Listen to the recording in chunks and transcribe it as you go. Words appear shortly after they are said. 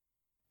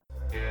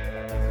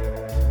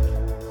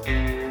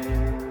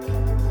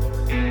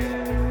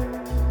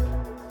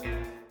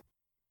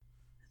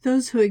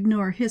Those who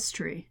ignore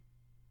history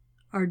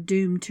are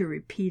doomed to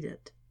repeat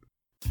it.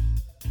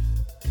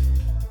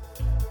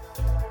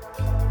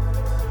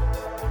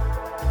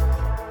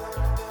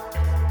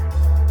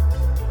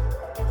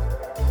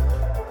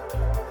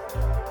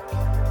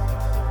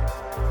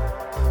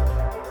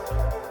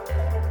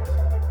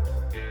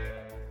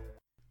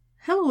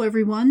 Hello,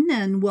 everyone,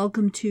 and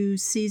welcome to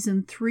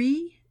Season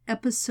 3,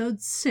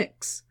 Episode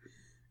 6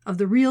 of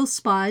the Real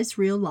Spies,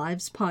 Real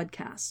Lives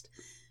podcast,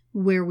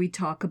 where we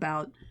talk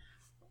about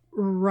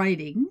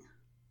writing,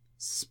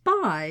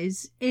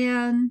 spies,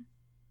 and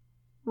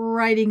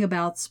writing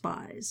about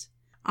spies.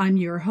 I'm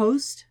your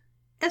host,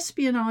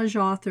 espionage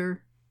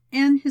author,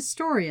 and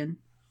historian,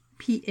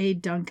 P.A.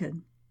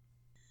 Duncan.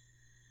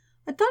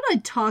 I thought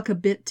I'd talk a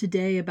bit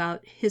today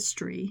about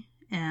history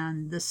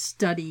and the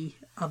study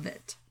of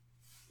it,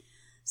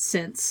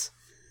 since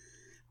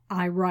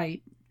I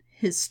write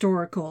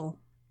historical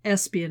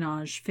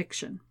espionage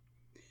fiction,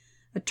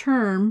 a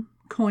term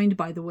coined,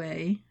 by the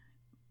way,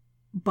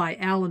 by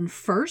Alan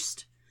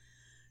Furst,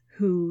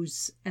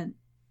 who's an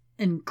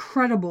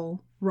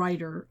incredible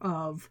writer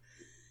of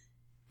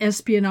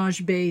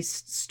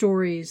espionage-based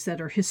stories that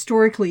are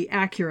historically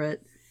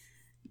accurate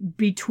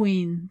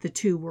between the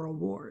two world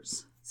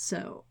wars.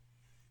 So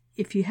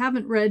if you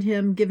haven't read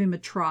him, give him a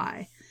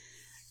try.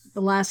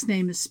 The last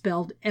name is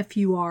spelled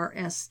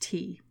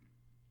F-U-R-S-T.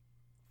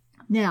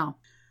 Now,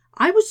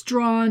 I was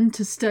drawn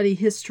to study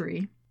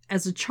history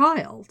as a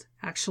child,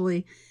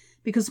 actually,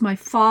 because my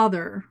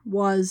father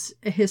was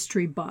a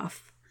history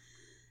buff,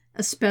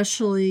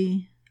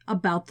 especially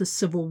about the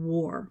Civil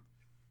War.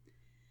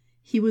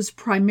 He was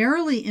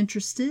primarily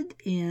interested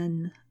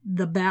in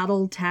the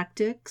battle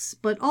tactics,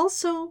 but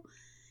also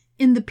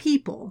in the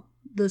people,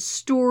 the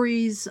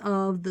stories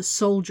of the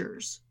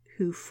soldiers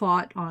who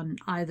fought on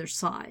either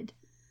side.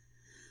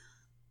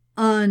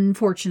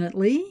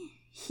 Unfortunately,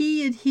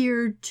 he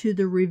adhered to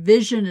the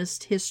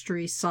revisionist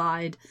history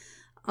side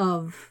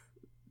of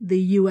the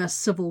U.S.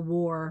 Civil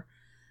War.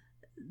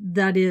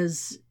 That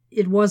is,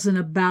 it wasn't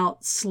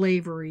about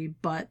slavery,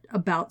 but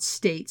about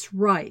states'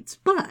 rights.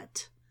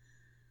 But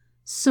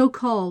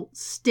so-called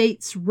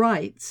states'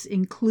 rights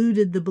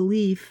included the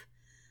belief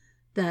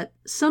that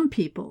some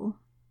people,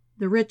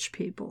 the rich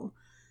people,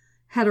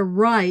 had a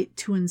right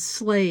to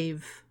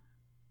enslave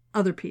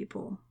other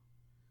people.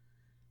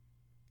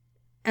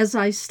 As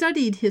I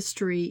studied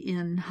history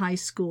in high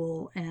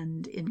school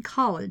and in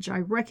college, I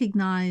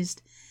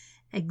recognized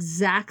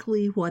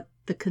exactly what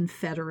the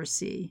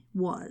Confederacy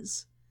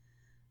was: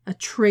 a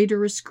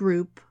traitorous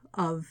group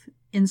of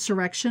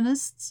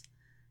insurrectionists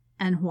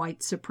and white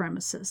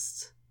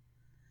supremacists.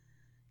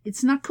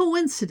 It's not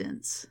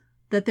coincidence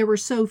that there were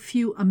so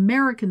few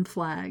American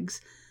flags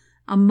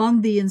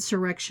among the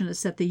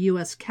insurrectionists at the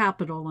U.S.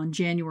 Capitol on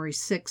January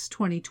 6,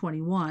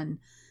 2021,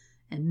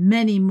 and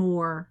many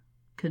more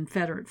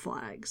Confederate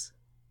flags.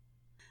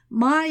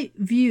 My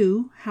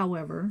view,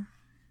 however,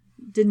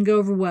 didn't go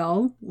over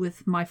well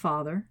with my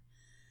father,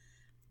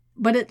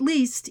 but at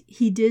least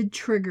he did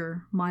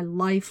trigger my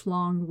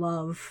lifelong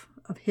love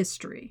of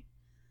history.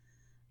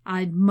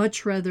 I'd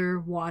much rather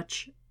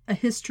watch a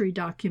history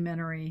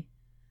documentary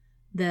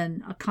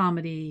than a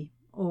comedy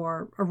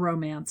or a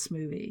romance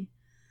movie.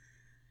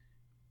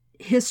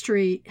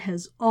 History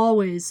has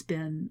always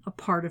been a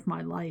part of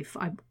my life.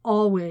 I've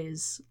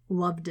always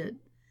loved it,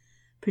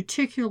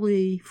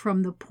 particularly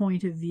from the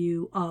point of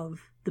view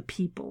of the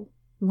people,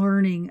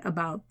 learning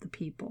about the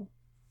people.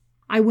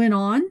 I went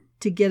on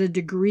to get a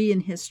degree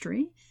in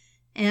history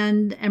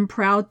and am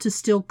proud to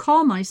still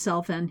call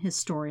myself an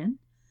historian.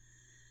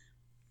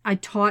 I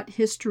taught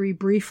history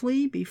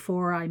briefly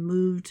before I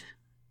moved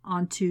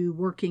on to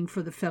working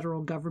for the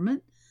federal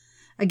government,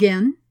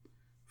 again,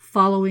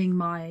 following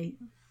my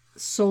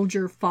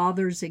soldier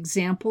father's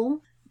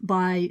example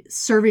by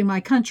serving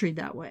my country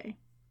that way.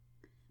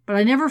 But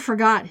I never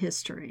forgot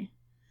history.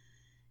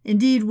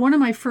 Indeed, one of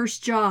my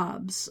first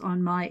jobs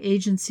on my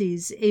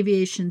agency's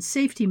aviation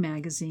safety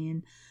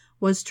magazine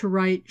was to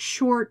write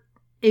short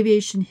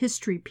aviation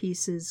history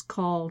pieces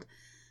called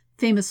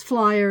Famous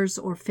Flyers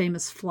or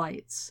Famous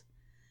Flights.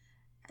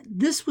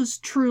 This was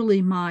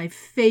truly my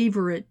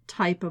favorite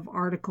type of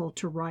article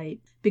to write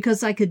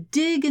because I could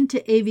dig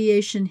into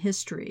aviation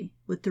history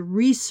with the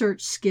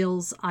research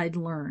skills I'd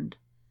learned.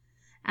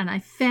 And I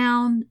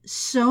found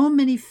so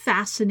many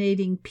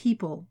fascinating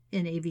people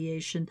in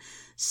aviation,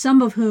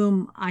 some of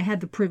whom I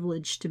had the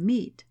privilege to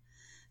meet.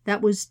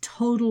 That was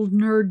total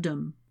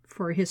nerddom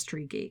for a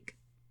history geek.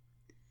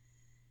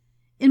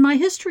 In my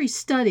history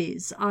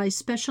studies, I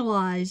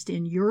specialized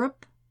in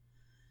Europe,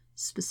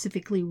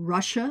 specifically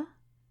Russia,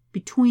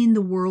 between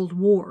the world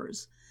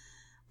wars,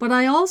 but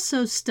I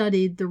also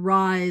studied the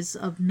rise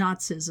of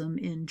Nazism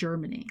in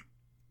Germany.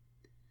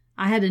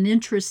 I had an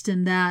interest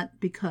in that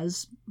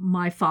because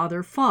my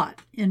father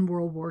fought in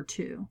World War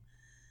II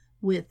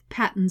with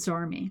Patton's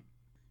army.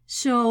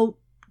 So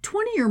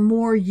 20 or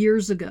more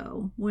years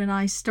ago, when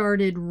I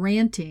started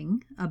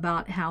ranting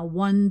about how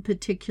one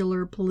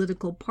particular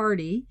political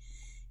party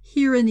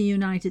here in the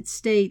United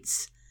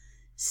States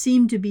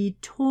seemed to be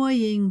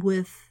toying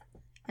with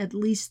at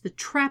least the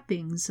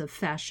trappings of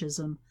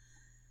fascism,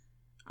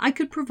 I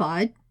could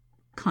provide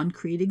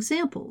concrete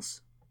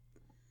examples.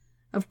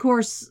 Of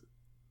course,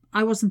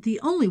 I wasn't the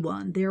only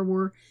one. There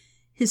were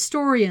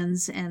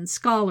historians and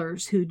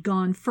scholars who'd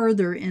gone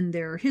further in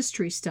their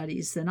history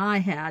studies than I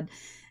had,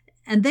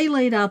 and they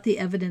laid out the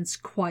evidence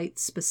quite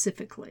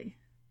specifically.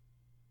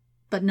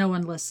 But no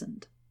one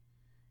listened,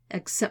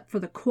 except for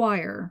the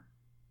choir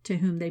to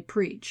whom they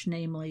preach,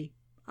 namely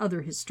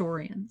other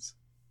historians.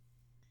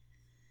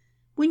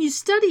 When you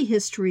study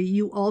history,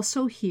 you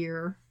also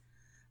hear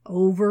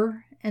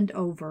over and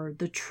over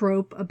the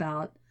trope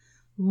about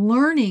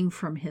learning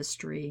from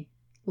history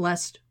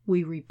lest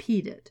we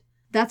repeat it.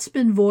 That's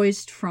been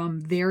voiced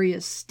from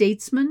various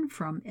statesmen,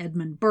 from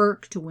Edmund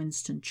Burke to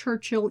Winston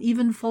Churchill,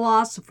 even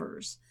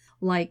philosophers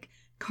like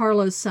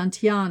Carlos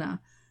Santayana,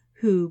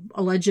 who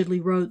allegedly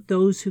wrote,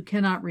 "Those who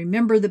cannot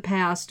remember the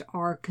past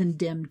are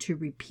condemned to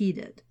repeat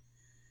it."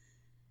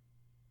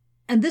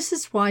 And this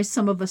is why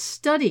some of us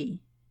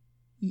study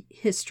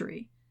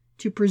history,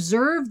 to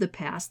preserve the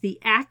past, the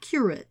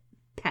accurate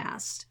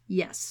past,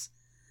 yes,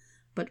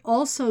 but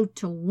also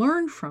to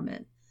learn from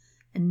it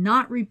and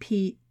not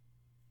repeat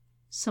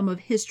some of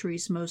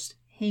history's most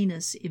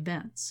heinous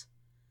events.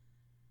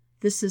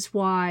 This is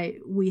why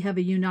we have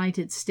a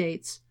United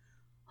States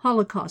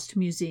Holocaust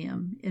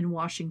Museum in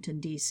Washington,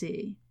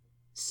 D.C.,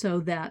 so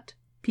that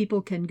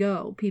people can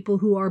go, people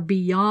who are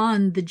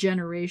beyond the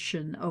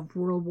generation of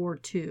World War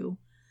II,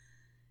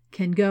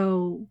 can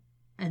go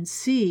and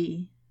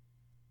see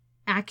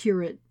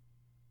accurate,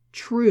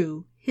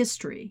 true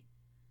history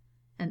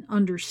and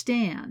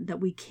understand that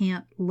we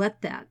can't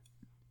let that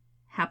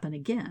happen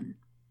again.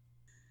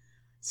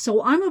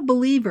 So I'm a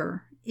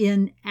believer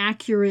in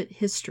accurate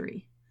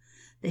history,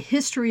 the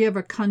history of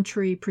a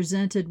country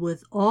presented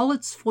with all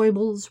its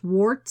foibles,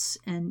 warts,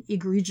 and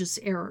egregious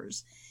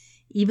errors,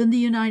 even the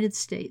United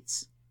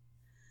States.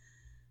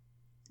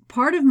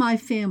 Part of my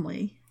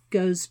family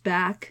goes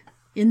back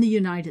in the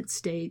United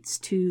States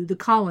to the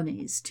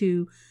colonies,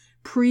 to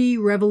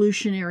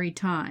pre-revolutionary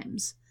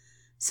times,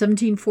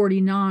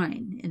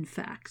 1749, in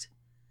fact.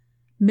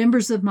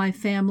 Members of my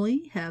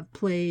family have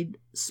played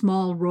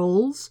small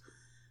roles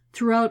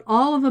throughout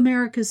all of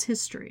America's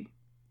history: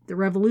 the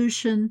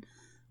Revolution,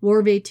 War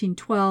of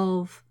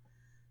 1812,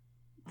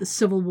 the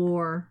Civil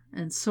War,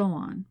 and so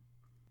on.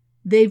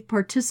 They've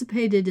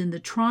participated in the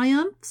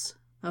triumphs,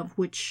 of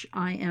which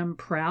I am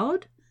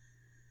proud,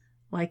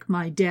 like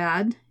my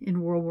dad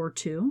in World War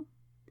II.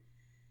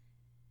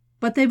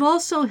 But they've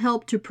also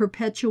helped to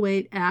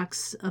perpetuate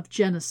acts of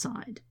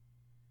genocide,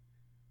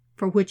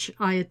 for which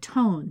I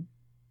atone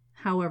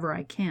however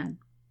I can.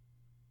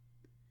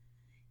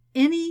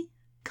 Any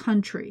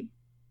country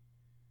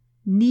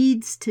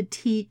needs to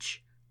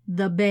teach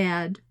the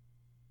bad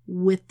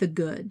with the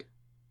good.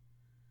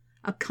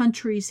 A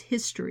country's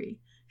history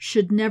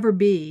should never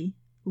be,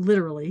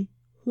 literally,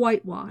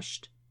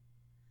 whitewashed.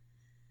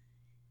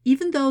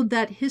 Even though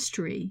that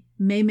history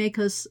may make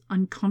us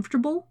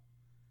uncomfortable,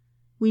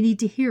 we need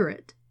to hear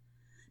it,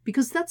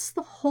 because that's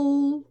the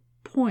whole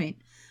point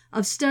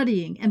of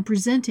studying and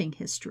presenting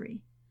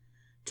history,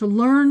 to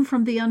learn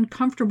from the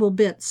uncomfortable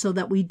bits so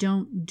that we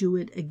don't do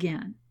it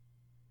again.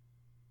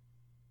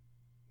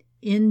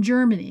 In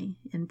Germany,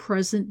 in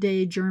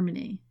present-day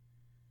Germany,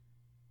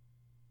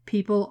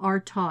 people are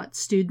taught,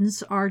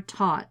 students are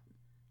taught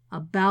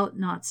about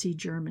Nazi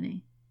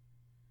Germany,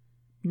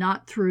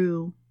 not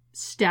through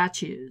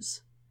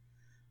statues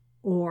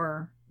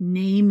or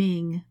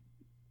naming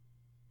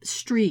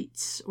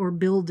streets or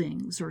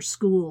buildings or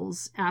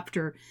schools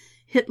after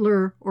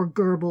Hitler or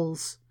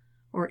Goebbels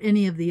or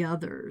any of the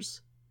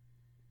others,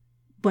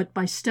 but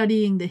by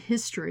studying the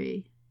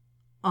history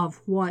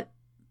of what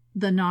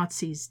the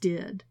Nazis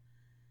did.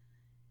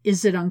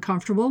 Is it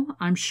uncomfortable?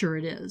 I'm sure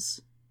it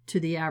is to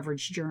the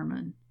average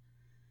German.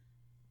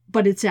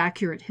 But it's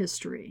accurate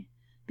history,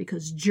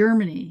 because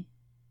Germany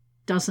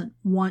doesn't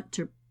want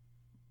to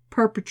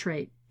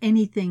perpetrate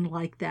anything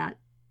like that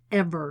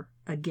ever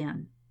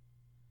again.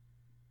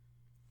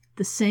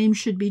 The same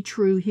should be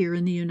true here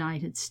in the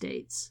United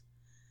States.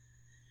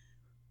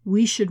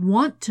 We should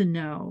want to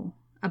know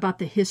about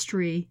the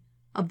history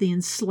of the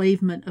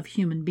enslavement of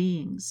human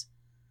beings,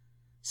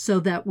 so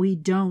that we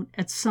don't,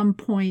 at some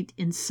point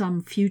in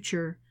some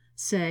future,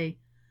 say,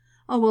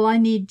 "Oh, well, I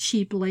need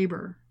cheap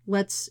labor.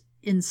 Let's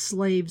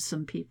enslave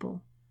some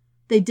people.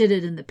 They did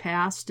it in the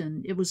past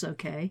and it was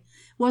okay."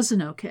 It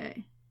wasn't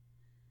okay.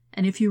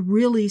 And if you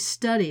really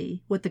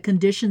study what the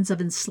conditions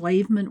of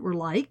enslavement were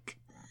like,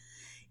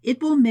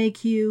 it will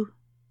make you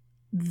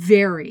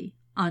very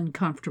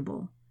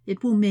uncomfortable.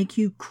 It will make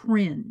you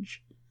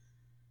cringe.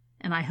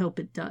 And I hope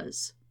it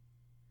does.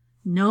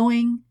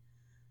 Knowing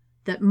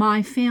that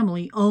my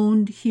family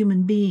owned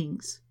human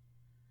beings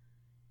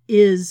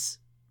is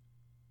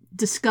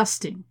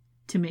disgusting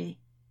to me.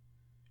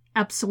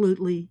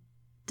 Absolutely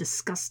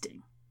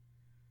disgusting.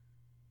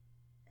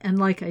 And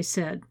like I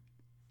said,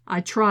 I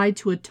try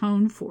to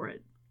atone for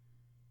it.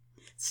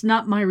 It's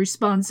not my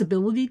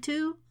responsibility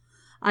to.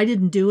 I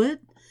didn't do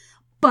it,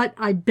 but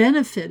I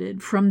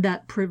benefited from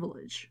that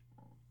privilege.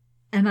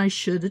 and I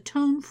should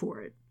atone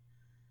for it.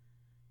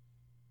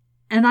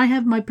 And I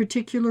have my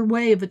particular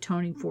way of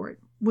atoning for it,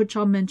 which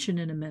I'll mention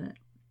in a minute.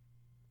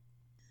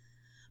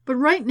 But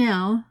right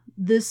now,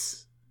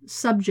 this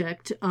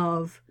subject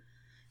of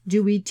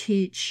do we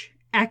teach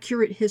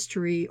accurate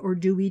history or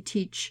do we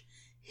teach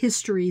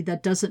history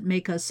that doesn't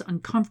make us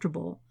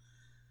uncomfortable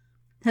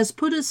has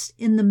put us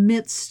in the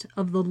midst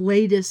of the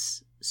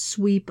latest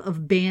sweep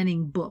of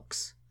banning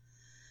books.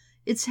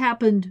 It's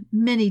happened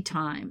many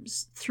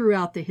times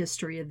throughout the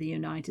history of the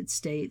United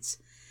States.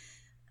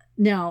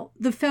 Now,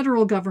 the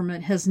federal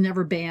government has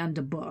never banned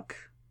a book.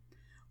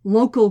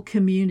 Local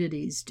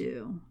communities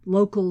do.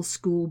 Local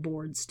school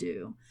boards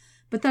do.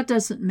 But that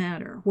doesn't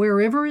matter.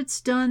 Wherever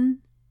it's done,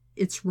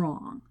 it's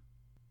wrong.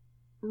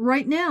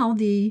 Right now,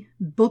 the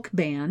book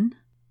ban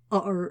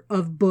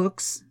of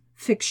books,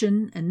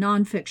 fiction and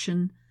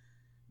nonfiction,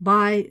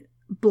 by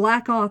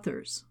Black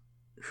authors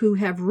who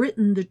have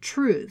written the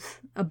truth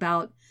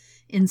about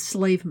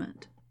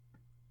enslavement.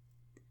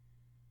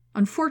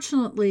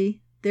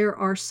 Unfortunately, there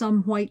are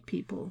some white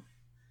people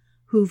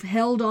who've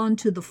held on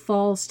to the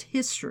false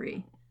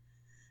history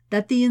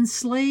that the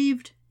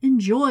enslaved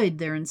enjoyed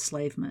their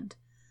enslavement,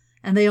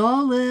 and they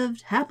all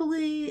lived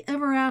happily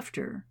ever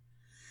after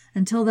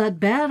until that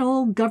bad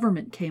old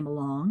government came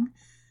along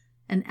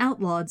and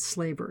outlawed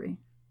slavery.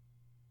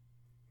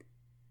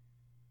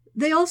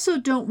 They also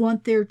don't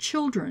want their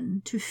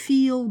children to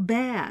feel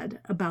bad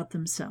about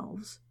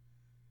themselves.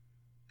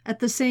 At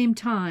the same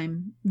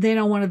time, they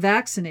don't want to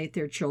vaccinate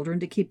their children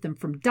to keep them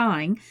from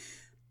dying,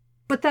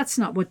 but that's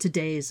not what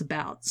today is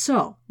about.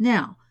 So,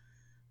 now,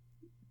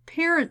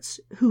 parents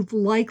who've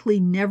likely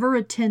never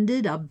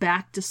attended a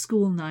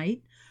back-to-school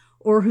night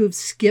or who've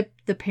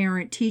skipped the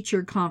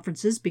parent-teacher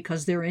conferences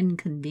because they're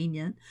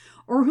inconvenient,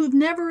 or who've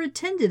never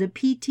attended a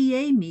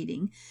PTA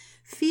meeting,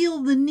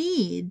 feel the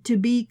need to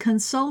be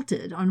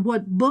consulted on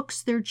what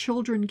books their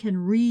children can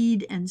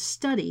read and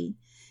study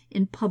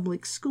in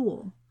public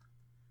school.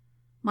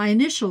 My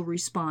initial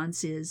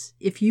response is,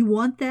 if you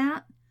want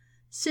that,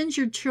 send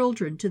your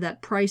children to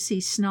that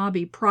pricey,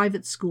 snobby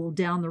private school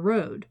down the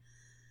road,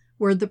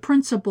 where the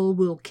principal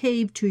will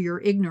cave to your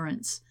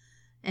ignorance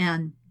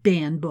and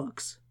ban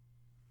books.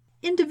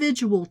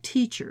 Individual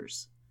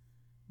teachers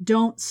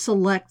don't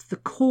select the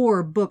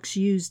core books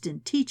used in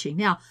teaching.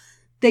 Now,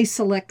 they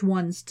select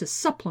ones to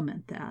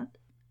supplement that.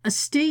 A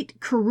state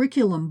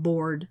curriculum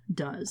board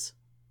does,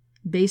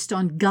 based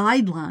on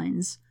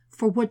guidelines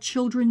for what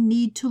children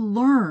need to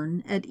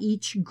learn at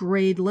each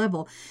grade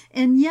level.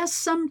 And yes,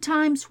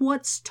 sometimes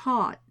what's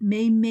taught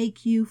may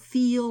make you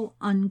feel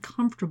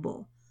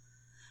uncomfortable,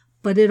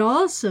 but it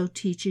also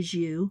teaches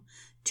you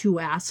to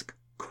ask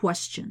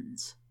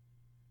questions,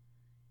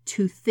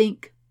 to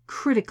think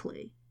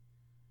critically.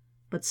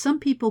 But some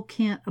people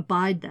can't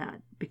abide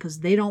that because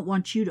they don't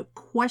want you to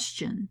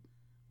question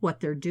what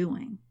they're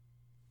doing.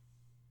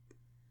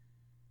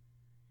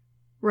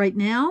 Right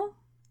now,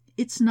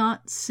 it's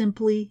not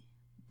simply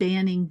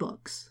banning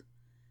books.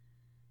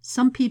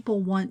 Some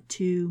people want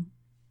to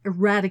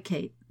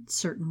eradicate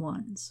certain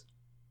ones.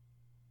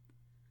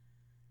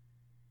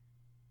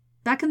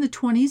 Back in the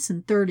 20s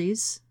and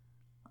 30s,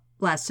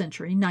 last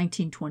century,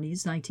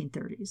 1920s,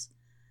 1930s,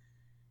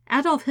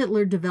 Adolf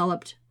Hitler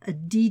developed a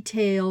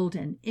detailed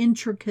and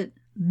intricate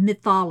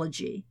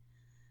mythology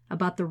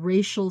about the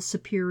racial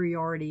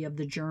superiority of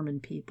the German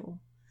people,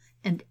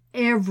 and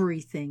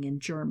everything in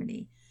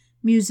Germany,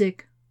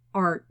 music,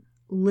 art,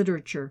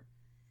 literature,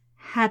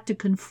 had to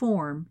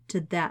conform to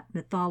that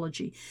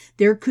mythology.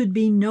 There could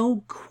be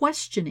no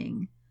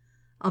questioning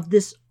of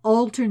this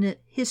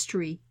alternate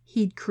history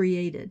he'd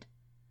created.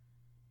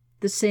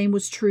 The same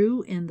was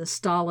true in the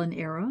Stalin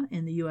era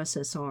in the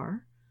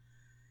USSR.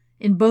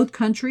 In both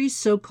countries,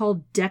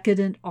 so-called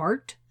decadent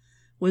art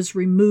was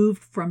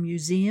removed from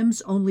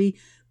museums. Only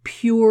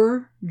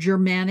pure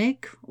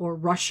Germanic or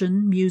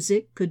Russian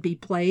music could be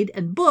played,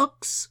 and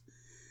books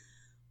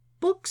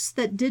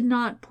that did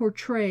not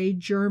portray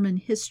German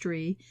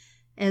history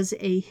as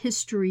a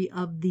history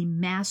of the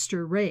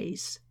master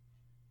race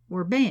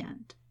were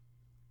banned.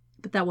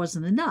 But that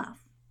wasn't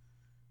enough.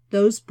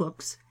 Those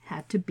books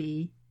had to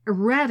be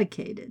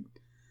eradicated,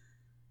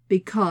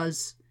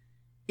 because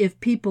if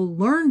people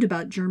learned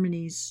about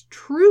Germany's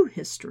true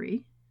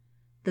history,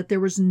 that there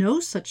was no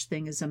such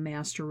thing as a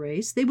master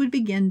race, they would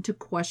begin to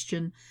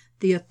question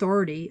the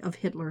authority of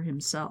Hitler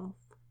himself.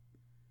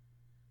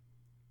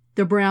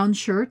 The brown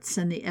shirts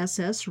and the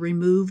SS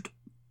removed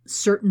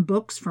certain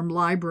books from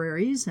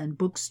libraries and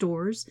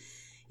bookstores.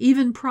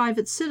 Even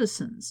private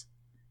citizens,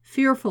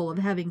 fearful of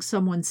having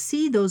someone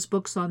see those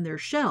books on their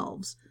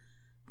shelves,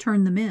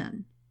 turned them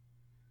in.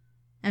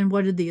 And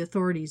what did the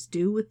authorities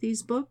do with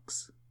these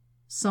books?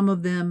 Some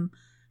of them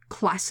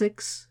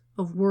classics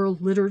of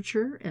world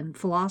literature and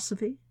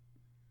philosophy.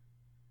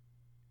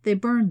 They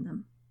burned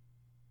them.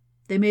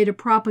 They made a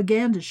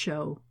propaganda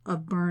show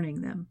of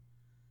burning them.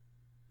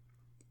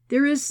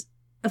 There is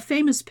a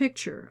famous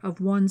picture of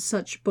one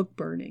such book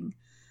burning,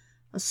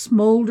 a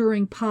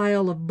smoldering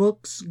pile of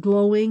books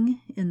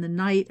glowing in the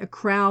night, a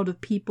crowd of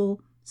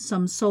people,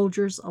 some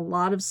soldiers, a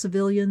lot of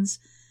civilians,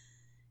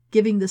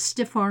 giving the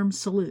stiff arm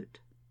salute.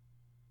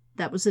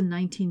 That was in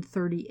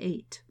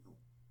 1938.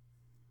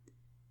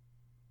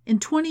 In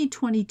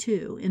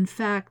 2022, in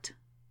fact,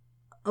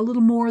 a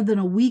little more than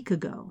a week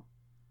ago,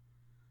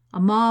 a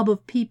mob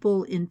of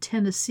people in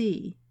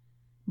Tennessee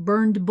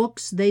burned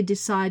books they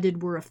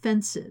decided were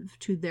offensive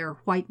to their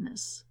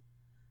whiteness.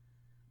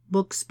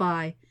 Books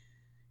by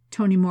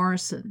Toni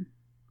Morrison,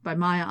 by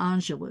Maya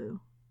Angelou.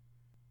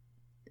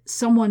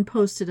 Someone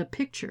posted a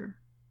picture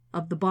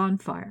of the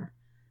bonfire,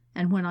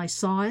 and when I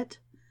saw it,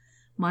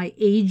 my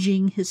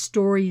aging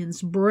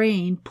historian's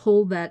brain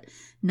pulled that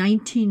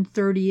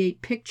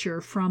 1938 picture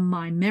from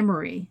my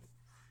memory,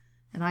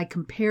 and I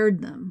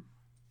compared them,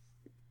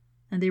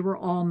 and they were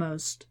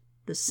almost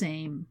the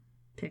same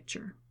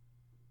picture.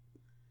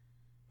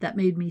 That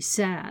made me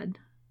sad,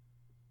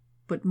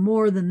 but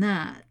more than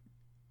that,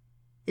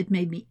 it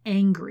made me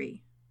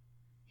angry,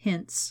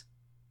 hence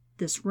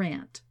this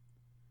rant.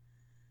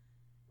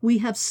 We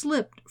have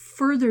slipped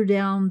further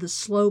down the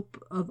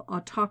slope of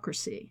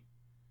autocracy,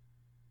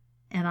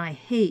 and I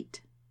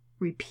hate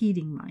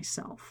repeating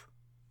myself.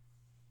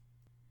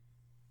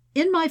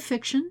 In my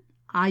fiction,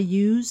 I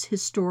use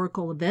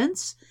historical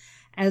events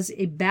as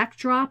a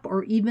backdrop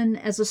or even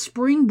as a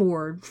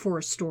springboard for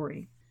a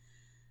story.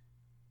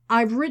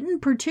 I've written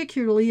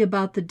particularly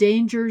about the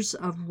dangers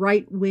of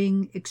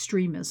right-wing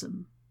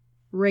extremism,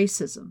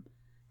 racism,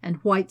 and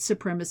white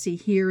supremacy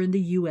here in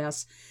the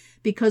U.S.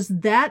 because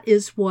that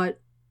is what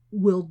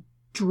will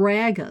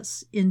drag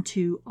us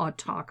into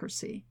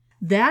autocracy.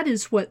 That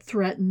is what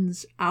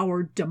threatens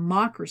our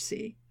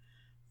democracy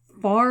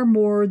far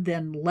more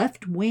than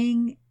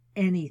left-wing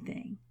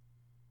anything.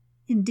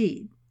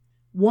 Indeed,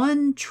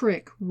 one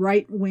trick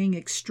right-wing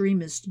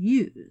extremists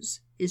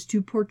use is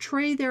to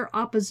portray their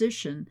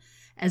opposition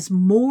as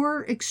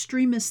more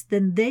extremist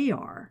than they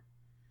are.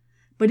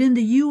 But in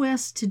the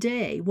U.S.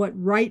 today, what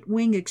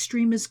right-wing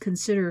extremists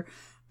consider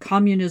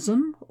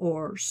communism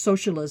or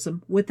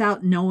socialism,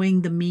 without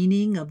knowing the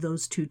meaning of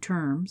those two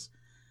terms,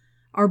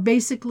 are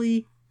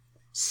basically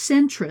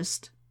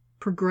centrist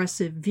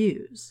progressive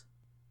views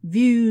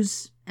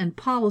and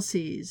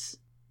policies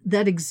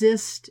that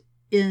exist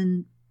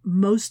in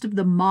most of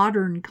the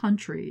modern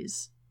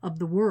countries of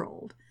the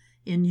world,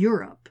 in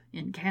Europe,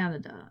 in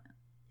Canada,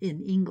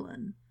 in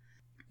England.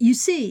 You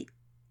see,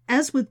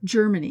 as with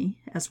Germany,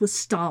 as with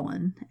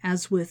Stalin,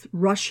 as with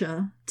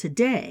Russia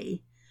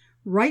today,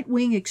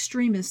 right-wing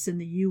extremists in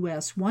the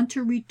U.S. want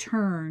to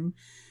return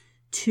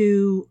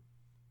to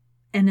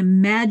an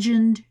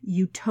imagined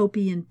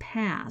utopian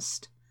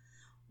past,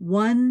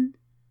 one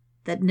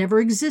that never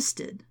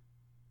existed,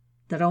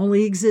 that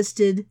only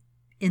existed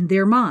in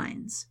their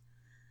minds,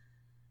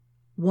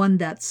 one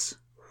that's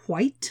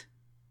white,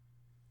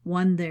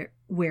 one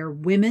where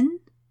women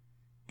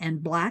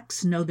and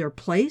blacks know their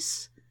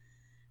place,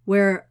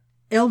 where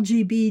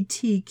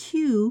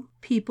LGBTQ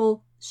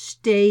people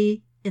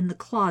stay in the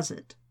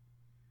closet.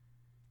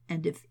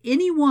 And if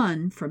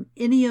anyone from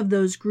any of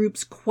those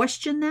groups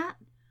question that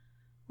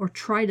or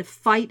try to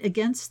fight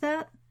against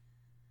that,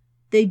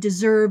 they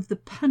deserve the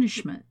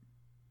punishment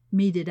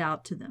meted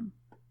out to them.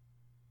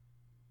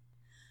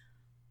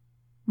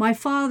 My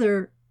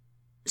father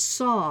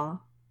saw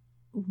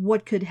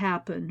what could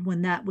happen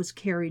when that was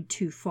carried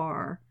too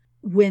far,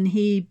 when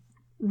he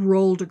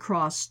rolled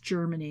across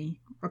Germany,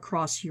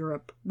 across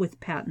Europe with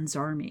Patton's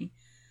army,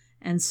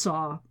 and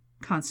saw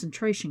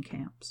concentration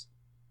camps.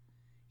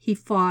 He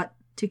fought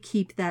to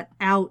keep that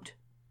out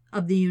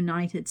of the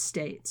United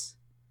States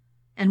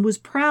and was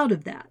proud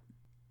of that.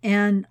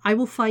 And I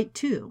will fight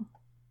too,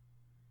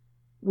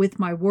 with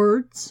my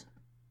words,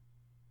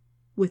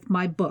 with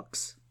my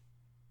books.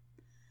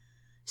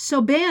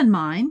 So ban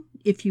mine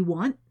if you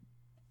want.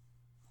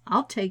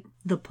 I'll take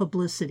the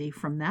publicity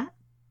from that.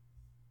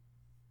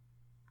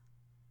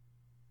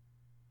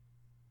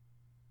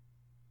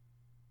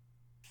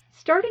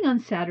 Starting on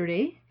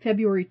Saturday,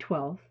 February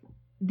 12th,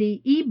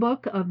 the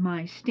ebook of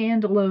my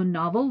standalone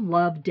novel,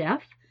 Love,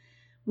 Death,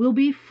 will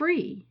be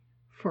free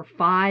for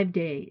 5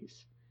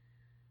 days.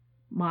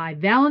 My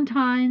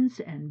Valentine's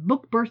and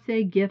book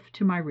birthday gift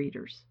to my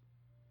readers.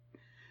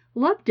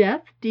 Love,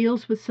 Death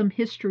deals with some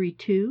history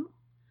too.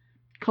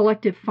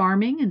 Collective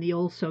farming in the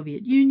old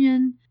Soviet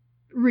Union,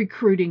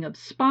 recruiting of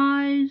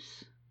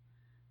spies,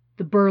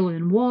 the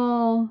Berlin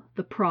Wall,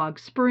 the Prague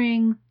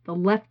Spring, the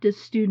leftist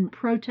student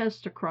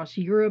protest across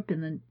Europe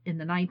in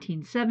the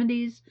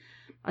 1970s,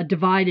 a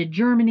divided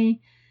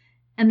Germany,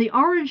 and the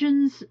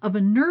origins of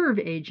a nerve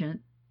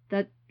agent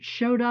that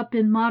showed up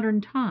in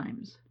modern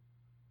times.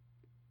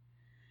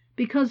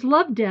 Because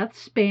Love, Death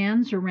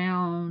spans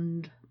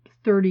around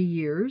 30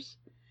 years,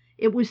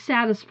 it was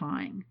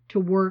satisfying to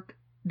work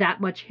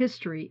that much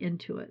history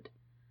into it,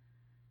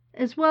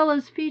 as well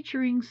as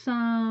featuring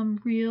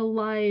some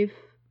real-life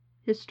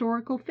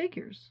historical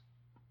figures.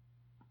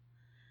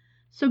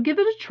 So give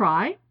it a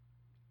try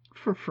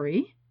for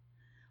free,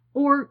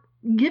 or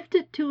gift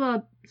it to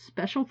a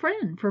special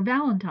friend for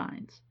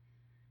Valentine's.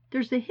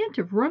 There's a hint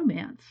of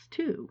romance,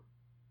 too.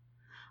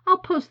 I'll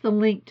post the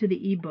link to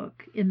the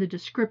ebook in the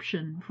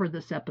description for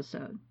this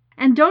episode.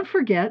 And don't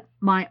forget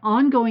my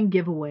ongoing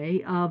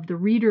giveaway of the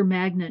Reader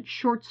Magnet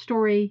short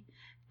story,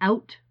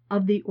 Out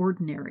of the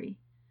Ordinary,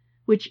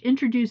 which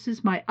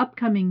introduces my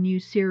upcoming new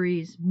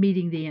series,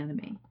 Meeting the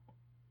Enemy.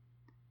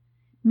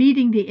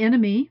 Meeting the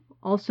Enemy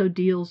also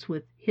deals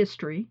with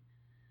history,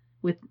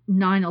 with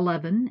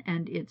 9/11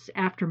 and its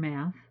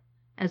aftermath,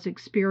 as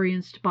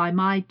experienced by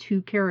my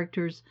two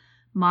characters,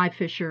 Mai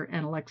Fisher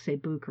and Alexei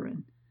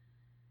Bukharin.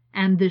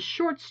 And this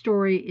short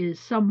story is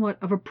somewhat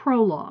of a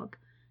prologue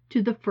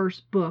to the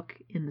first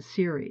book in the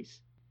series,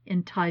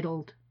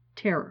 entitled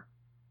Terror.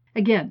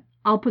 Again,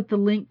 I'll put the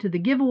link to the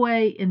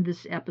giveaway in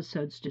this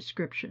episode's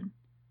description.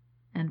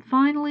 And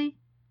finally,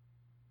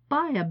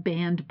 buy a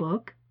banned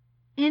book,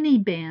 any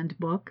banned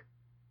book,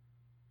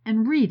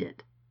 and read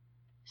it.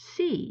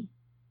 See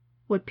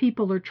what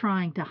people are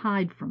trying to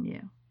hide from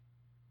you.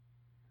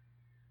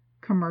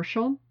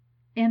 Commercial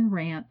and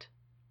rant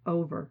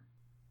over.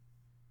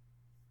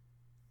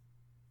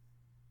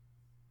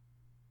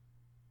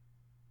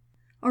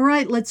 All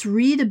right, let's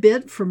read a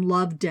bit from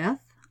Love,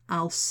 Death.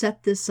 I'll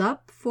set this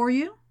up for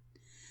you.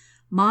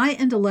 Mai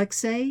and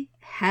Alexei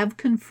have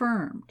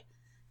confirmed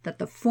that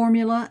the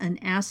formula and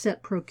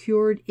asset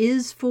procured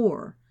is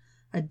for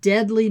a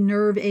deadly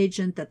nerve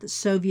agent that the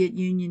Soviet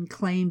Union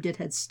claimed it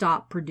had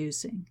stopped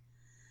producing.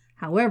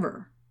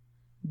 However,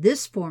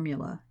 this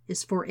formula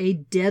is for a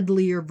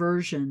deadlier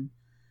version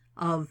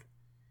of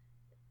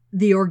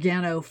the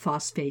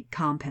organophosphate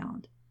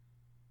compound,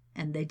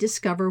 and they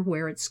discover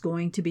where it's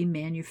going to be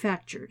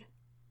manufactured,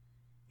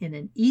 in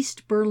an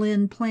East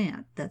Berlin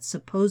plant that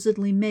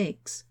supposedly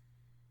makes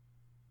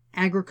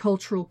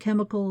agricultural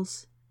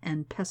chemicals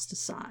and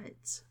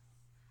pesticides.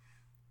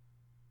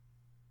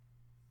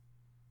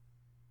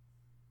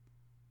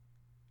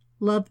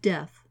 Love,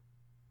 Death,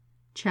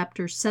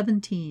 Chapter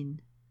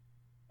 17,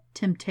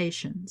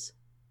 Temptations.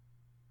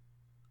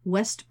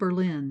 West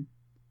Berlin,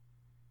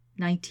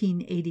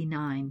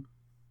 1989.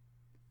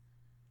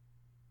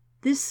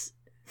 This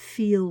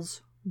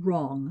feels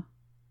wrong.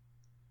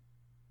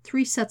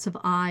 3 sets of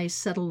eyes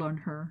settled on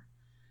her,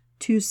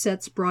 2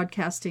 sets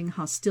broadcasting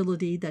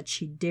hostility that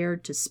she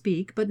dared to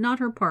speak, but not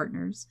her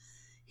partner's.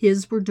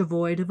 His were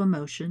devoid of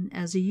emotion,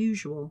 as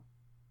usual.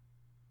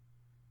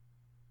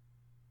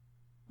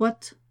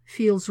 What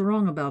feels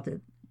wrong about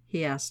it?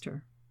 He asked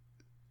her.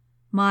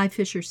 Mai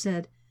Fisher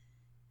said,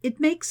 "It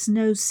makes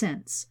no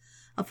sense.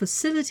 A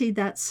facility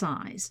that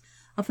size,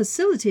 a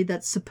facility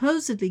that's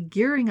supposedly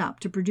gearing up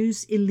to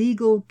produce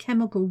illegal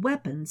chemical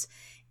weapons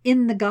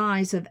in the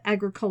guise of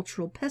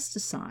agricultural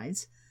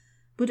pesticides,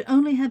 would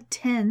only have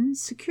 10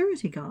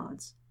 security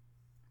guards."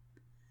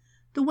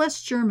 The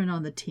West German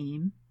on the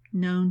team,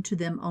 known to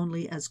them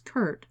only as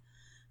Kurt,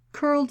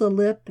 curled a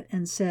lip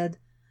and said,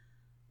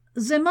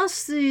 "They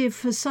must the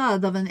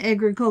facade of an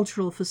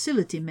agricultural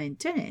facility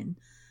maintain.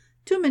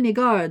 Too many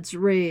guards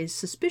raise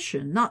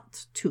suspicion,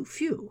 not too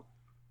few."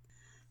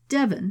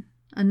 Devon,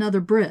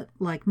 another Brit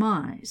like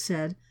Mai,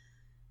 said,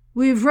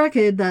 "We've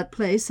wrecked that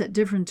place at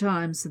different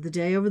times of the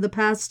day over the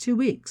past 2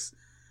 weeks.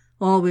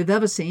 All we've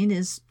ever seen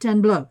is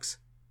 10 blokes."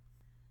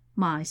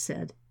 Mai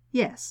said,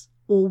 "Yes,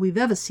 all we've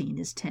ever seen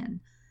is 10,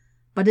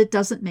 but it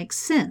doesn't make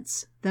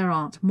sense there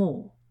aren't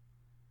more."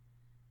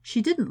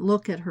 She didn't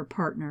look at her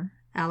partner,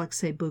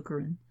 Alexei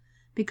Bukharin,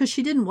 because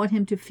she didn't want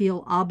him to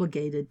feel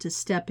obligated to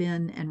step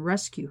in and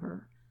rescue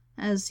her,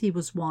 as he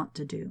was wont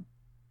to do.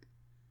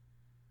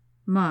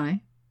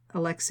 "Mai,"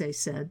 Alexei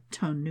said,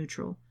 tone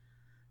neutral,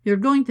 "you're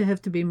going to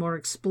have to be more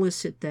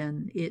explicit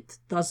than 'it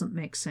doesn't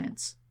make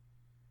sense.'"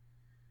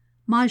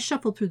 Mai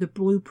shuffled through the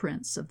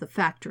blueprints of the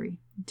factory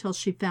until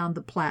she found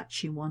the plat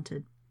she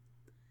wanted.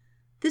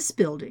 "This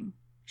building,"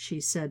 she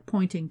said,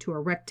 pointing to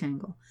a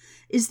rectangle,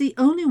 "is the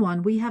only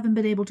one we haven't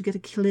been able to get a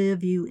clear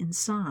view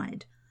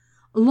inside.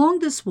 Along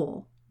this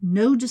wall,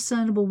 no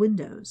discernible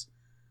windows.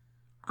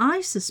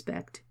 I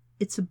suspect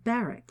it's a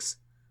barracks.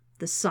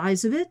 The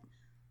size of it,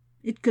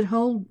 it could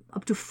hold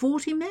up to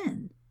 40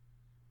 men.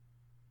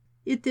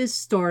 "It is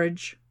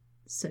storage,"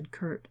 said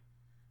Kurt.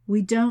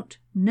 "We don't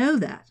know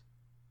that,"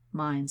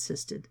 Mai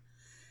insisted.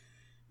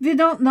 "We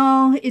don't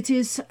know it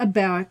is a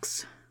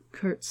barracks,"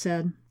 Kurt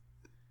said.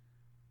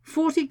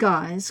 40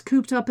 guys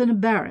cooped up in a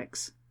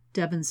barracks,"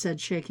 Devon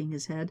said, shaking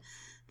his head.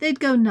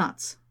 "They'd go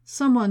nuts.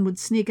 Someone would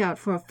sneak out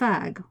for a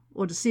fag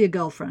or to see a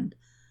girlfriend.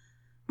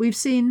 We've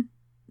seen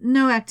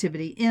no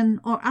activity in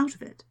or out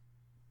of it."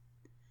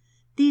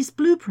 "These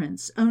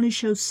blueprints only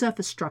show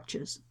surface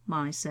structures,"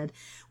 Mai said.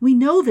 "We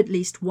know of at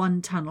least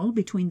one tunnel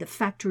between the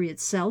factory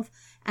itself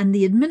and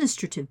the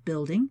administrative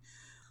building.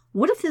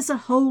 What if there's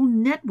a whole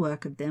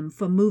network of them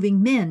for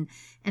moving men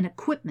and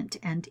equipment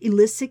and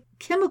illicit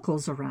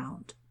chemicals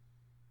around?"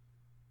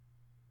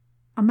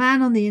 "A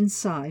man on the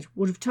inside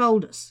would have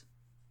told us,"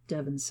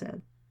 Devon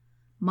said.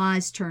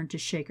 Mai's turned to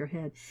shake her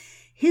head.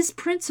 "His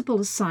principal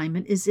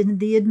assignment is in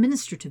the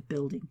administrative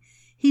building.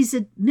 He's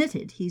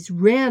admitted he's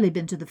rarely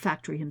been to the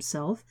factory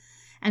himself,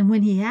 and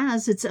when he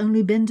has, it's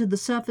only been to the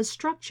surface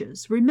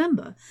structures.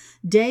 Remember,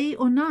 day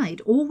or night,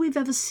 all we've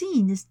ever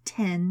seen is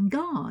 10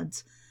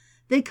 guards.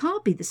 They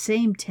can't be the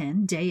same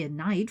 10 day and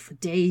night for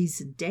days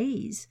and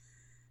days.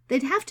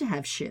 They'd have to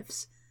have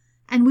shifts,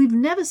 and we've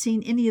never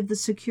seen any of the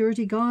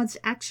security guards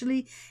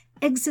actually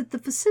exit the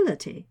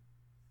facility.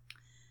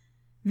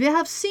 We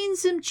have seen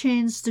them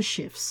change the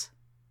shifts,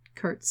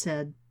 Kurt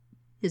said,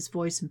 his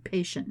voice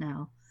impatient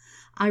now.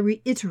 I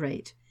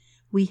reiterate,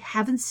 we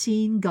haven't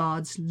seen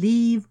guards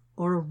leave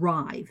or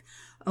arrive,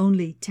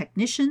 only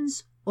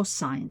technicians or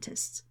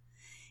scientists.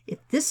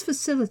 If this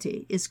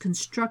facility is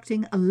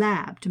constructing a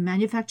lab to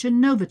manufacture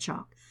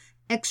Novichok,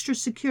 extra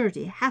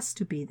security has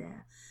to be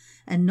there,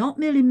 and not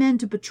merely men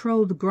to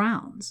patrol the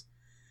grounds.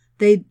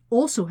 They'd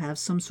also have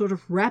some sort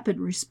of rapid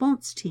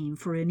response team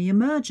for any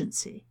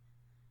emergency.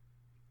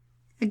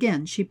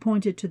 Again, she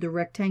pointed to the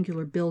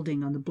rectangular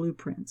building on the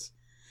blueprints.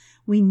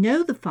 We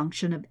know the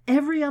function of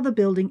every other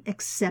building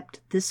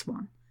except this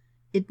one.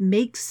 It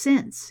makes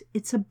sense.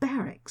 It's a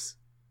barracks.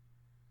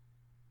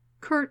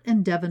 Kurt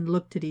and Devon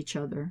looked at each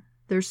other,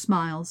 their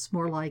smiles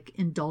more like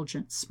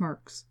indulgent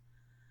smirks.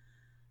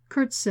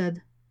 Kurt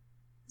said,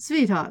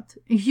 Sweetheart,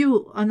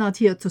 you are not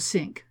here to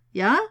think,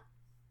 yeah?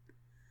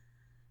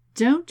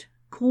 Don't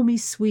call me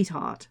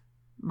sweetheart,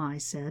 Mai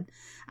said,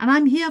 and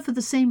I'm here for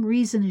the same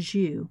reason as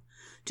you,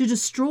 to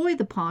destroy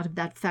the part of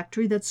that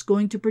factory that's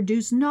going to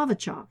produce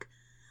Novichok.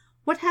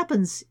 What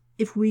happens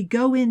if we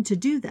go in to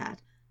do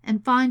that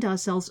and find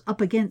ourselves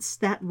up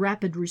against that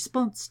rapid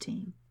response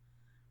team?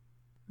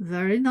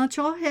 Very not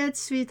your head,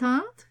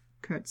 sweetheart,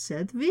 Kurt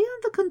said. We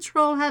under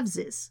control have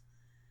this.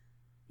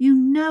 You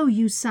know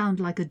you sound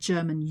like a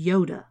German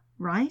Yoda,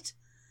 right?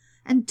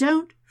 And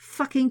don't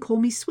fucking call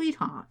me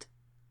sweetheart.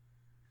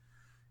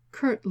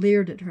 Kurt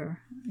leered at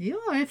her.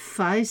 You're a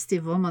feisty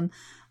woman.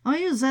 Are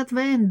you that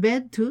way in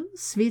bed too,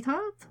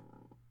 sweetheart?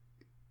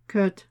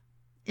 Kurt,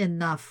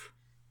 enough,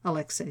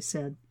 Alexei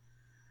said.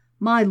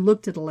 Mai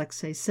looked at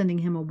Alexei, sending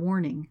him a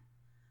warning.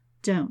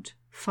 Don't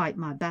fight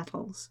my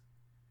battles.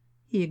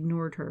 He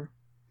ignored her.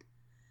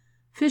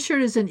 Fisher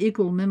is an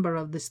equal member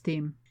of this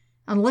team.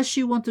 Unless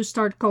you want to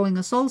start calling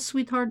us all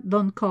sweetheart,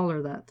 don't call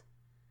her that.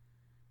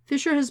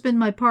 Fisher has been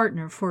my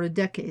partner for a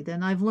decade,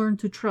 and I've learned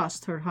to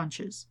trust her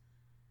hunches.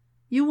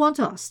 You want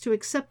us to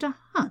accept a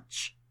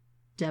hunch?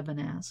 Devon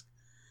asked.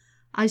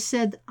 I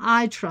said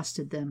I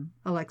trusted them,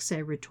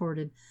 Alexei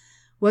retorted.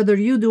 Whether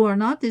you do or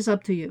not is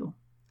up to you.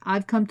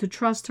 I've come to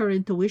trust her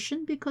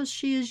intuition because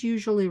she is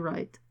usually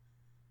right.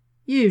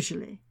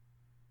 Usually.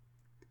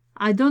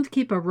 I don't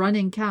keep a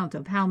running count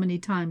of how many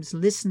times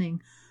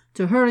listening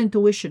to her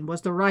intuition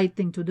was the right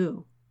thing to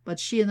do, but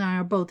she and I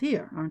are both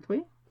here, aren't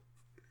we?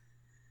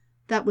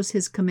 That was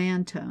his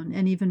command tone,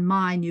 and even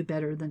Mai knew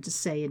better than to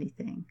say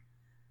anything.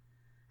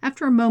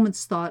 After a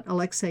moment's thought,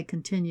 Alexei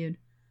continued,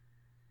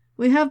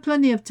 We have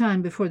plenty of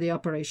time before the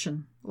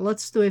operation.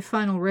 Let's do a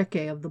final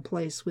recce of the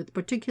place, with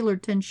particular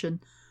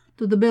attention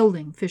to the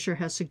building Fisher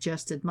has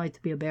suggested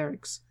might be a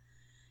barracks.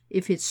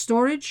 If it's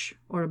storage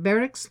or a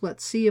barracks,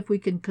 let's see if we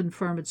can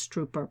confirm its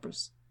true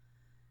purpose.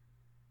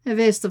 A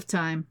waste of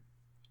time,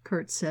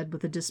 Kurt said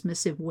with a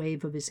dismissive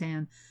wave of his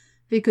hand.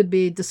 We could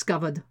be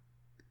discovered.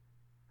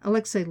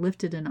 Alexei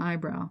lifted an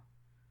eyebrow.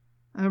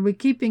 Are we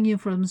keeping you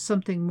from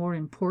something more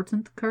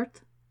important,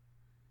 Kurt?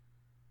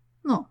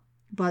 No,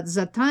 but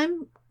that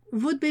time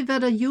would be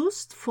better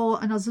used for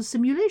another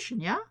simulation,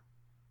 yeah?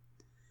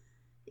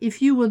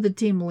 If you were the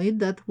team lead,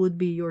 that would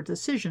be your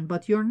decision,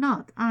 but you're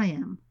not. I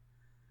am.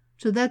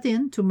 To that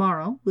end,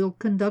 tomorrow we'll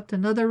conduct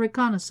another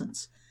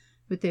reconnaissance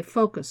with a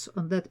focus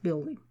on that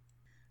building.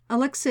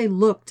 Alexei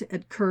looked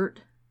at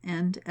Kurt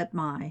and at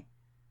Mai,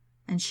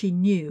 and she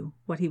knew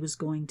what he was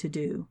going to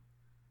do.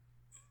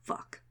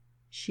 Fuck,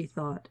 she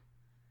thought.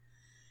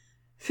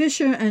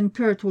 Fisher and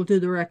Kurt will do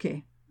the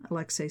recce,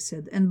 Alexei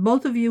said, and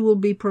both of you will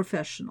be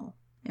professional.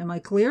 Am I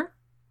clear?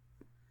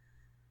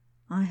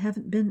 I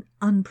haven't been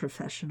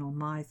unprofessional,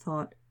 Mai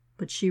thought,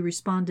 but she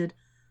responded,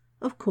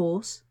 Of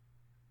course.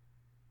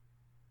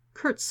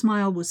 Kurt's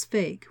smile was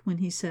fake when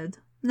he said,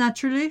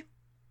 Naturally.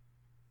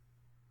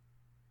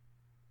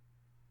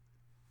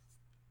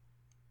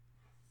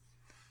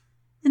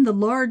 In the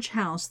large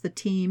house the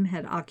team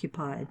had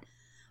occupied,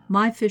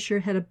 Mai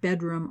Fisher had a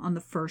bedroom on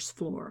the first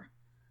floor,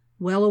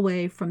 well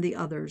away from the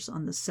others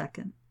on the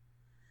second.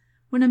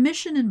 When a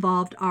mission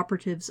involved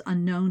operatives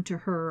unknown to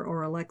her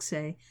or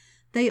Alexei,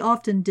 they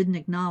often didn't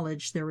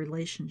acknowledge their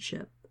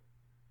relationship.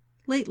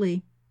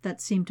 Lately, that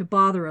seemed to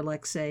bother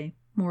Alexei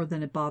more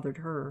than it bothered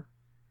her.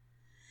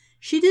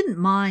 She didn't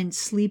mind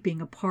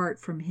sleeping apart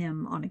from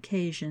him on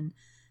occasion,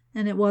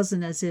 and it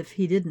wasn't as if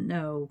he didn't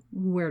know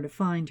where to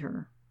find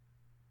her.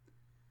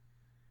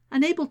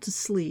 Unable to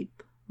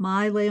sleep,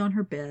 Mai lay on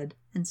her bed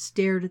and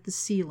stared at the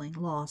ceiling,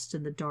 lost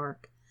in the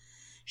dark.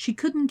 She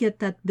couldn't get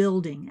that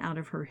building out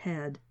of her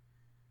head.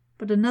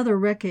 But another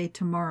recce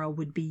tomorrow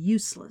would be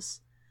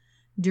useless.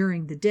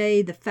 During the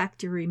day, the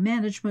factory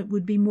management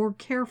would be more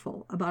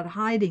careful about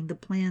hiding the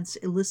plant's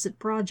illicit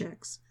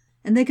projects,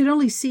 and they could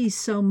only see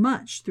so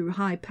much through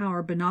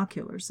high-power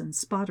binoculars and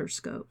spotter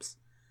scopes.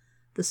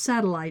 The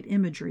satellite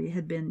imagery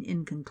had been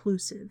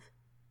inconclusive.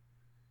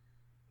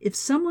 If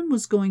someone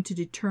was going to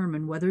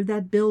determine whether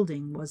that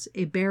building was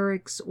a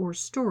barracks or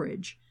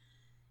storage,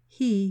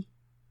 he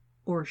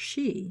or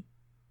she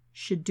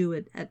should do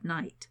it at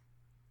night.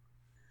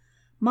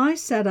 Mai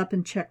sat up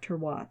and checked her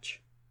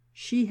watch.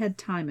 She had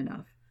time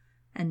enough,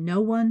 and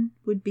no one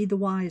would be the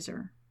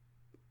wiser.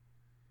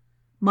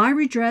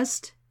 Mai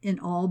dressed in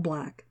all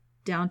black,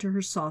 down to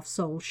her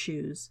soft-soled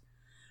shoes.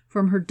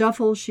 From her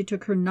duffel she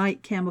took her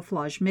night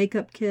camouflage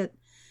makeup kit.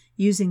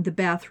 Using the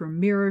bathroom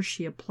mirror,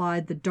 she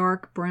applied the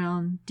dark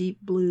brown,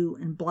 deep blue,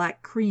 and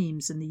black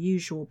creams in the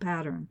usual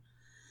pattern.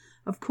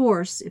 Of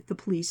course, if the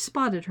police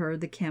spotted her,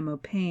 the camo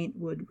paint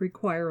would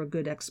require a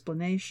good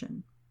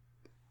explanation.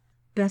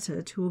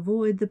 "Better to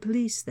avoid the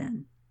police,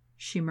 then,"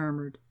 she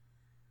murmured.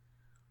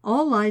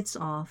 All lights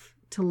off,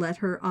 to let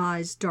her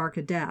eyes dark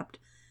adapt,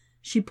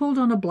 she pulled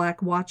on a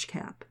black watch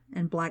cap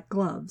and black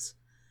gloves.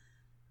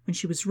 When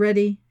she was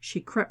ready,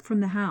 she crept from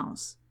the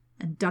house,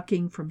 and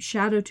ducking from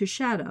shadow to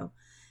shadow,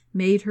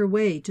 made her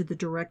way to the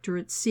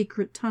Directorate's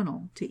secret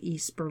tunnel to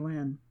East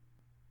Berlin.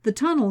 The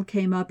tunnel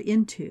came up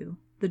into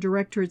the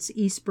Directorate's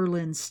East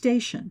Berlin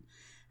station,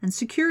 and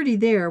security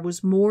there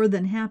was more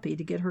than happy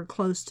to get her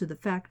close to the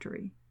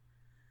factory.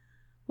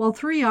 While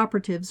 3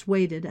 operatives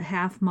waited a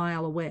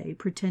half-mile away,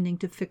 pretending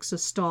to fix a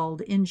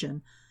stalled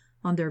engine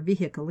on their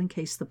vehicle in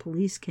case the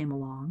police came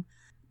along,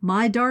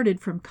 Mai darted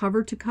from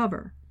cover to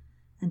cover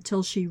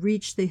until she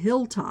reached the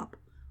hilltop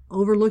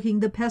overlooking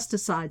the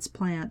pesticides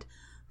plant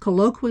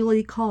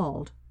colloquially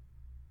called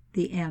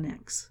the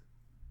Annex.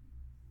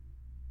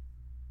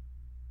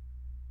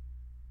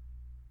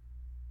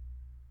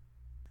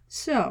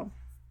 So,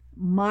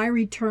 Mai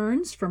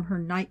returns from her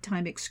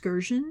nighttime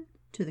excursion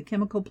to the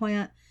chemical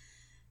plant,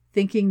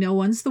 thinking no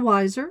one's the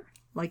wiser,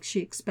 like she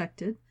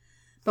expected.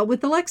 But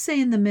with Alexei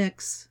in the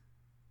mix,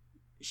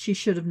 she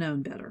should have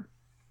known better.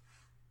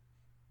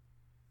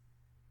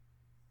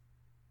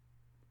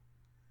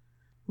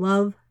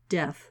 Love,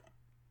 Death,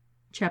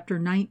 Chapter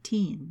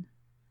 19,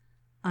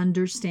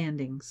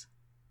 Understandings,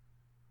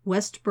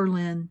 West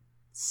Berlin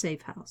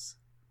Safe House.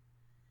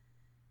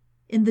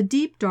 In the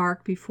deep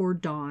dark before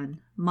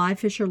dawn, Mai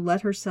Fisher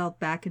let herself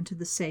back into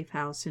the safe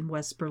house in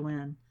West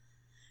Berlin.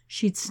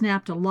 She'd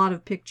snapped a lot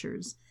of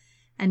pictures,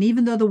 and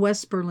even though the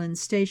West Berlin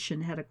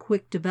station had a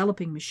quick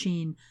developing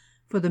machine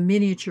for the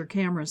miniature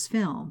camera's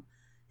film,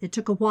 it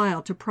took a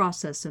while to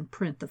process and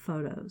print the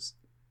photos.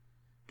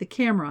 The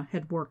camera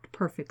had worked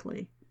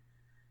perfectly.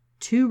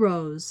 2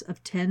 rows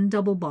of 10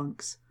 double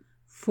bunks,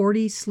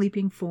 40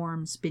 sleeping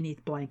forms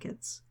beneath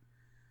blankets.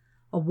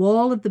 A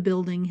wall of the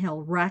building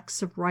held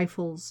racks of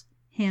rifles,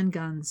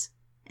 handguns,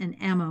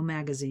 and ammo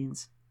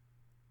magazines.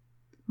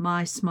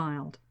 Mai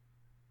smiled,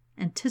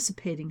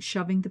 anticipating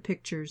shoving the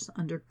pictures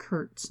under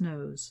Kurt's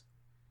nose.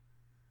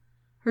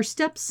 Her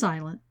steps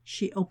silent,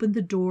 she opened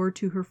the door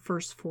to her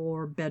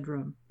first-floor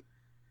bedroom.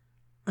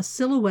 A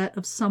silhouette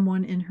of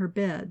someone in her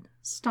bed,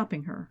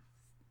 stopping her.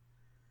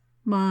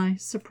 Mai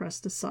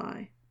suppressed a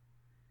sigh.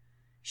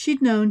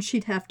 She'd known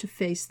she'd have to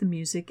face the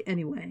music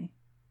anyway.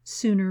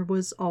 Sooner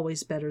was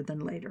always better than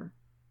later.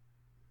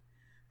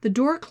 The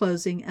door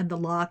closing and the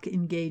lock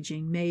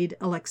engaging made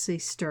Alexei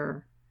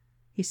stir.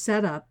 He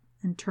sat up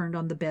and turned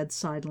on the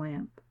bedside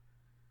lamp.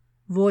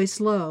 Voice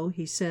low,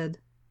 he said,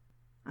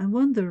 "I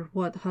wonder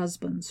what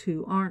husbands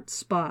who aren't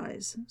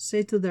spies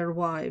say to their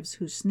wives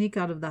who sneak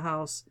out of the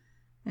house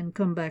and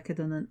come back at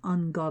an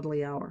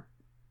ungodly hour."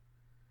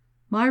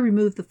 Mai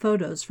removed the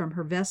photos from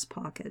her vest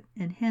pocket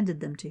and handed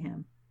them to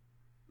him.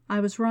 "I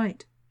was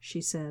right,"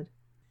 she said.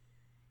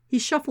 He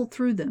shuffled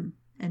through them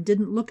and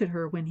didn't look at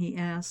her when he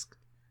asked,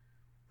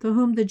 "To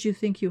whom did you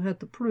think you had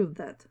to prove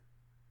that?"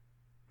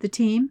 "The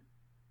team?"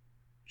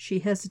 She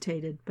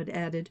hesitated, but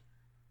added,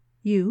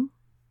 "You?"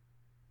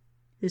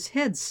 His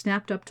head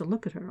snapped up to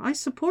look at her. "I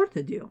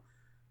supported you.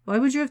 Why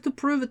would you have to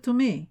prove it to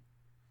me?"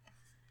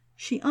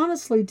 She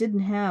honestly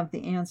didn't have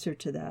the answer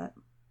to that,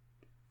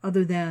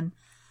 other than,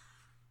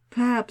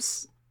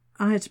 "Perhaps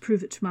I had to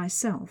prove it to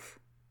myself."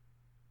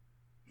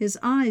 His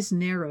eyes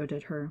narrowed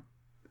at her.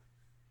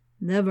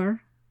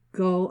 "Never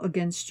go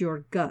against your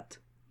gut,"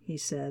 he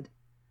said.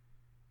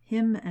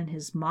 Him and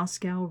his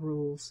Moscow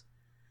rules.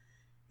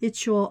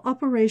 "It's your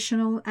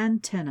operational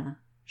antenna,"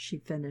 she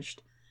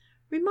finished.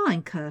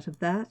 "Remind Kurt of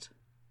that."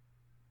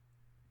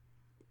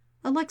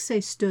 Alexei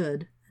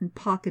stood and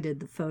pocketed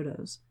the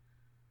photos.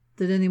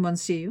 "Did anyone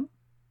see you?"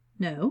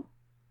 "No."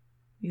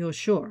 "You're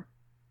sure?"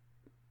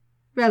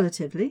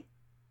 "Relatively."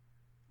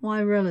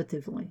 "Why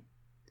relatively?"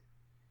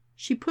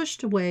 She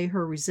pushed away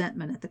her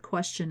resentment at the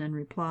question and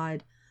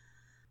replied,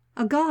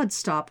 "A guard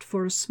stopped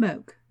for a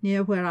smoke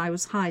near where I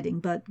was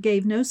hiding, but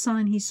gave no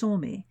sign he saw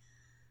me.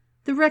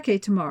 The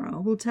recce tomorrow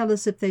will tell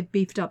us if they've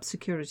beefed up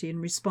security in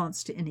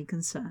response to any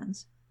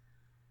concerns.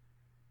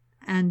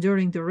 And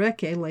during the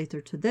recce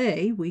later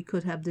today, we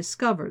could have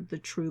discovered the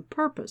true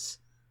purpose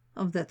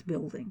of that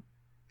building."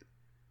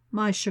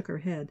 Mai shook her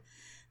head.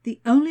 The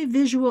only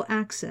visual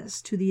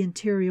access to the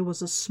interior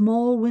was a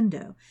small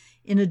window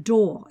in a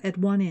door at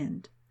one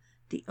end.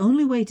 The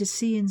only way to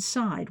see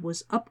inside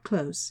was up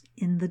close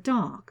in the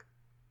dark.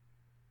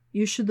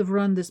 "You should have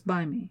run this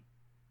by me."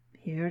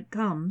 "Here it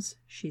comes,"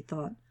 she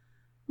thought.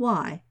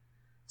 "Why?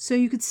 So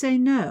you could say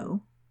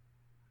no?"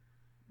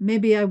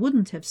 Maybe I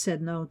wouldn't have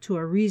said no to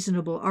a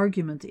reasonable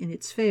argument in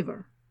its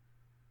favor.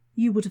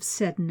 You would have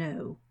said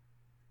no.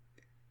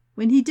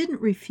 When he didn't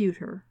refute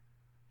her,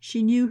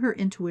 she knew her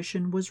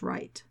intuition was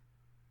right.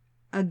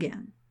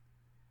 Again.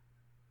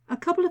 A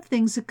couple of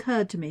things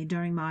occurred to me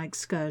during my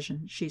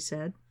excursion, she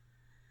said.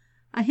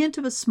 A hint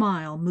of a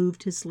smile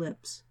moved his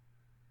lips.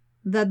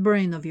 That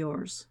brain of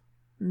yours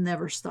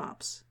never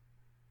stops.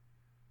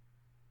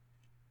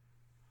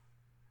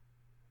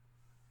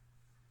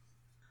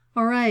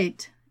 All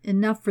right,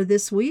 enough for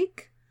this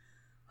week.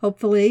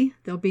 Hopefully,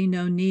 there'll be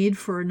no need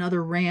for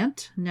another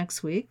rant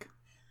next week.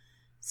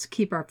 Let's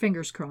keep our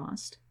fingers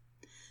crossed.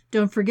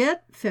 Don't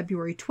forget,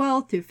 February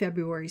 12th through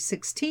February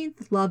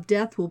 16th, Love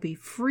Death will be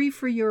free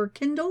for your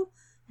Kindle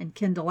and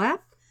Kindle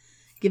app.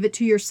 Give it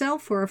to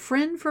yourself or a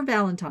friend for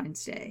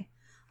Valentine's Day.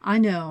 I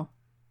know,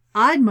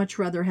 I'd much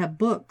rather have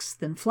books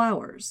than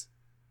flowers.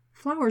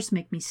 Flowers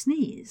make me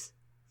sneeze.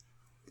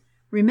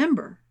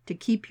 Remember to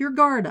keep your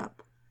guard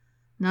up,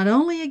 not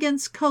only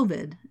against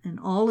COVID and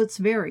all its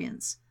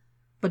variants,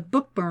 but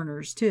book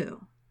burners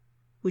too,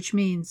 which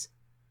means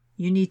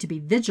you need to be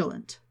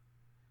vigilant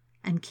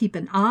and keep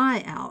an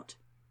eye out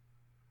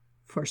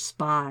for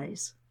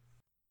spies.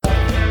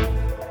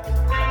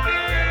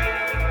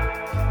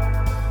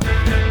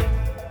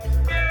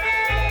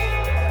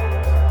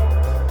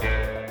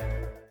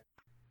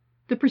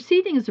 The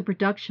proceeding is a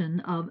production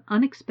of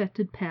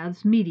Unexpected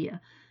Paths Media,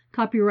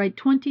 copyright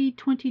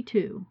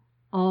 2022,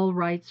 all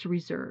rights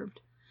reserved.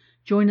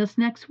 Join us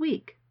next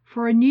week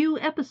for a new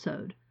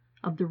episode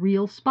of the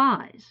Real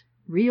Spies,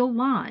 Real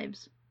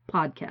Lives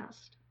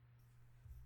podcast.